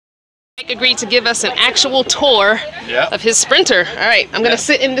Mike agreed to give us an actual tour of his Sprinter. All right, I'm gonna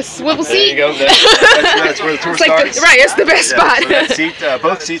sit in this swivel seat. There you go. That's where the tour starts. Right, it's the best spot. So that seat,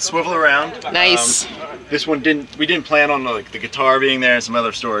 both seats swivel around. Nice. This one we didn't plan on like the guitar being there and some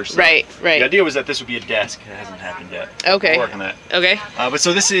other storage. So right. The idea was that this would be a desk. It hasn't happened yet. Okay. We'll work on that. Okay. But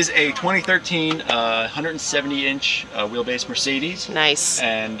so this is a 2013 170-inch wheelbase Mercedes. Nice.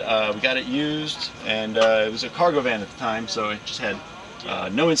 And we got it used, and it was a cargo van at the time, so it just had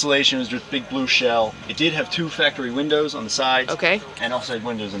no insulation. It was just big blue shell. It did have 2 factory windows on the sides. Okay. And also had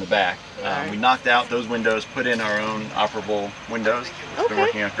windows in the back. We knocked out those windows, put in our own operable windows. It's been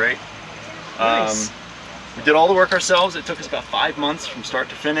working out great. Nice. We did all the work ourselves. It took us about 5 months from start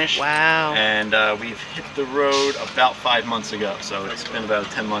to finish. Wow. And we've hit the road about 5 months ago, so it's been about a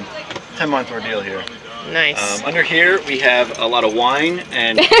 10-month ordeal here. Nice. Under here we have a lot of wine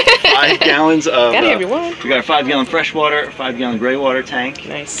and 5 gallons of. Gotta have your wine. We got a 5-gallon freshwater, a 5-gallon gray water tank.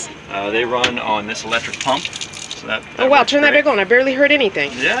 Nice. They run on this electric pump. So that oh wow! Turn that back on. I barely heard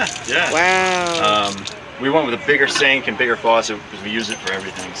anything. Yeah. Wow. We went with a bigger sink and bigger faucet because we use it for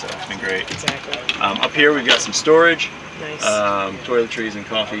everything, so it's been great. Exactly. Up here we've got some storage. Nice. Toiletries and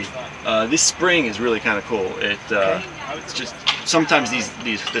coffee. This spring is really kind of cool. It's just sometimes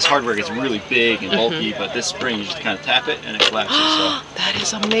this hardware gets really big and bulky, but this spring you just kind of tap it and it collapses. So that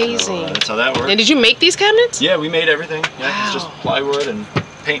is amazing. that's how that works. And did you make these cabinets? Yeah, we made everything. Yeah, wow. It's just plywood and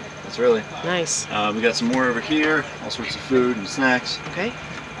paint. That's really nice. We got some more over here. All sorts of food and snacks. Okay.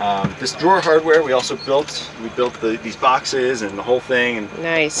 This drawer hardware we also built. We built these boxes and the whole thing. And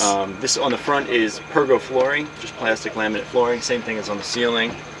nice. This on the front is pergo flooring, just plastic laminate flooring. Same thing as on the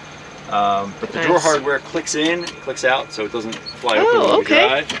ceiling. But the drawer hardware clicks in, clicks out, so it doesn't fly open when we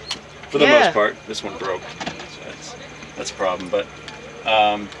drive. For the most part, this one broke, so that's a problem. But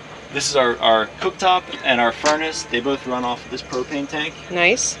this is our cooktop and our furnace. They both run off of this propane tank.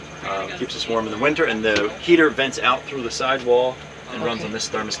 Nice. Keeps us warm in the winter, and the heater vents out through the sidewall and runs on this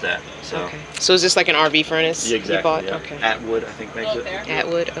thermostat. So is this like an RV furnace? Yeah, exactly. You bought? Yeah. Okay. Atwood, I think, makes it.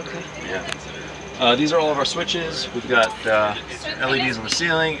 Atwood, okay. Yeah. These are all of our switches. We've got LEDs on the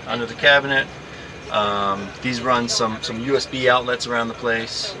ceiling, under the cabinet. These run some USB outlets around the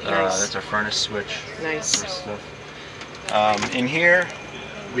place. Nice. That's our furnace switch. Nice. Stuff. In here,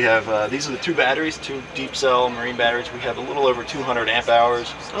 we have these are the 2 batteries, 2 deep cell marine batteries. We have a little over 200 amp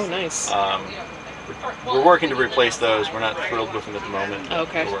hours. Oh, nice. We're working to replace those. We're not thrilled with them at the moment.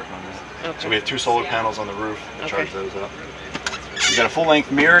 Okay. We're working on that. Okay. So we have 2 solar panels on the roof to charge those up. We've got a full-length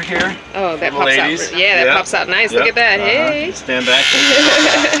mirror here. Oh, that pops out. Yeah, that pops out nice. Look at that. Hey. Stand back.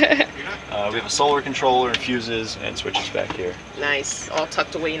 We have a solar controller and fuses and switches back here. Nice. All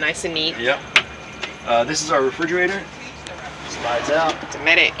tucked away, nice and neat. Yep. This is our refrigerator. Slides out.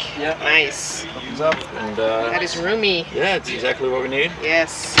 Automatic. Yep. Nice. Opens up and. That is roomy. Yeah, it's exactly what we need.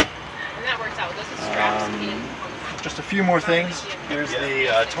 Yes. And that works out. Those are straps. Just a few more things. Here's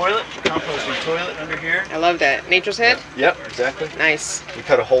the toilet, composting toilet under here. I love that. Nature's Head? Yep, exactly. Nice. We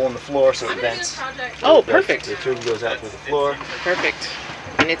cut a hole in the floor so it vents. Oh, perfect. The tube goes out to the floor. Perfect.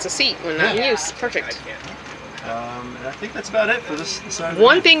 And it's a seat when not in use. Perfect. And I think that's about it for this side.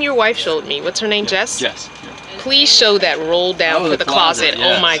 One thing your wife showed me. What's her name, Jess? Jess. Yeah. Please show that roll down for the closet.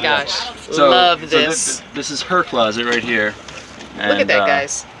 Yes, oh my gosh. So, love this. This is her closet right here. And, look at that,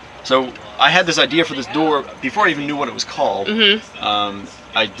 guys. So I had this idea for this door before I even knew what it was called.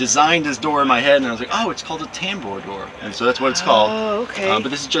 I designed this door in my head and I was like, oh, it's called a tambour door. And so that's what it's called. Oh, okay. But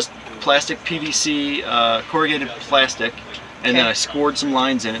this is just plastic PVC, corrugated plastic. And then I scored some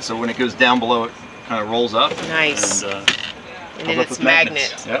lines in it so when it goes down below it kind of rolls up. Nice. And then it's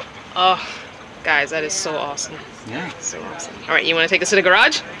magnet. Yep. Oh, guys, that is so awesome. Yeah. So awesome. All right, you want to take us to the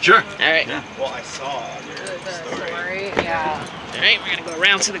garage? Sure. All right. Yeah. Well, I saw your story. Yeah. All right, we're going to go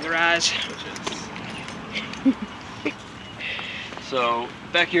around to the garage. So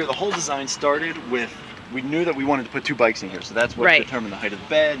back here, the whole design started with, we knew that we wanted to put 2 bikes in here. So that's what determined the height of the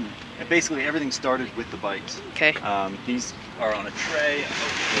bed. And basically everything started with the bikes. Okay. These are on a tray.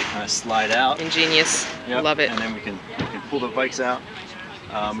 They kind of slide out. Ingenious. Yep. Love it. And then we can pull the bikes out.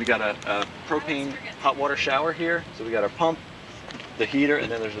 We got a propane hot water shower here. So we got our pump, the heater, and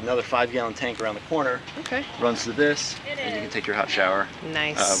then there's another 5-gallon tank around the corner. Okay. Runs to this, and you can take your hot shower.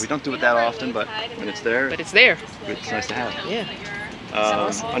 Nice. We don't do it that often, but when it's there, it's there. It's nice to have. Yeah.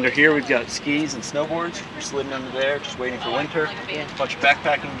 Awesome. Under here we've got skis and snowboards sliding under there, just waiting for winter. Yeah. A bunch of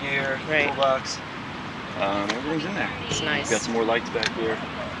backpacking gear, toolbox. Everything's in there. It's nice. We've got some more lights back here.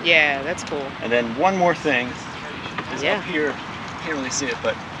 Yeah, that's cool. And then one more thing is up here. Can't really see it,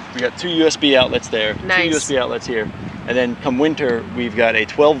 but we got 2 USB outlets there. Nice. 2 USB outlets here. And then come winter, we've got a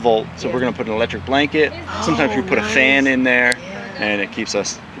 12 volt. So we're going to put an electric blanket. Sometimes we put a fan in there, and it keeps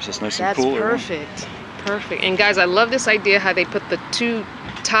us Keeps us nice and cool. That's perfect. Perfect. And guys, I love this idea how they put the 2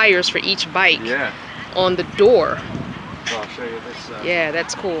 tires for each bike on the door. So I'll show you this. Yeah,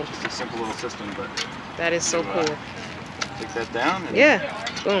 that's cool. Just a simple little system, but that is so cool. Take that down. And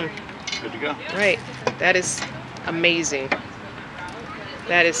boom. Good to go. Right. That is amazing.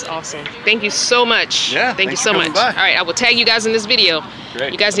 That is awesome. Thank you so much. Yeah. Thank you so much. By. All right, I will tag you guys in this video.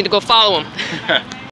 Great. You guys need to go follow them.